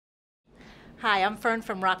Hi, I'm Fern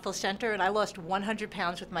from Rockville Center, and I lost 100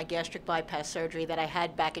 pounds with my gastric bypass surgery that I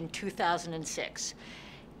had back in 2006.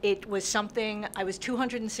 It was something, I was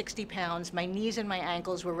 260 pounds, my knees and my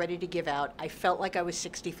ankles were ready to give out. I felt like I was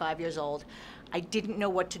 65 years old. I didn't know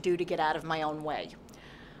what to do to get out of my own way.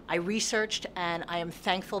 I researched, and I am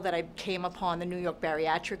thankful that I came upon the New York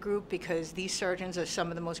Bariatric Group, because these surgeons are some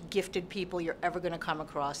of the most gifted people you're ever going to come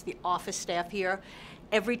across. The office staff here,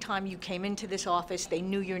 every time you came into this office, they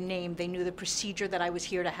knew your name, they knew the procedure that I was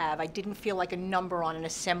here to have. I didn't feel like a number on an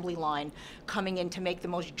assembly line coming in to make the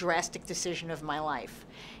most drastic decision of my life.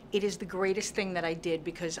 It is the greatest thing that I did,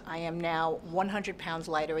 because I am now 100 pounds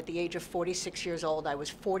lighter at the age of 46 years old. I was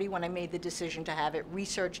 40 when I made the decision to have it,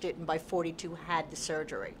 researched it, and by 42 had the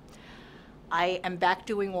surgery. I am back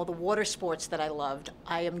doing all the water sports that I loved.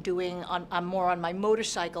 I'm more on my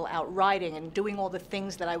motorcycle out riding and doing all the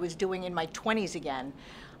things that I was doing in my 20s again.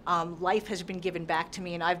 Life has been given back to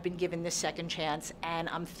me, and I've been given this second chance, and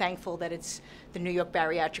I'm thankful that it's the New York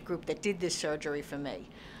Bariatric Group that did this surgery for me.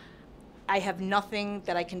 I have nothing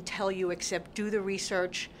that I can tell you except do the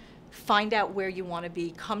research, find out where you want to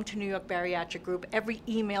be, come to New York Bariatric Group. Every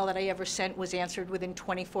email that I ever sent was answered within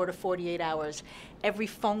 24 to 48 hours. Every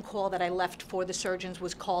phone call that I left for the surgeons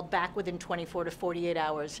was called back within 24 to 48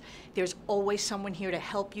 hours. There's always someone here to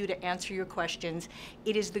help you, to answer your questions.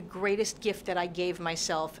 It is the greatest gift that I gave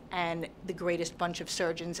myself, and the greatest bunch of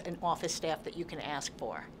surgeons and office staff that you can ask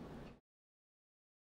for.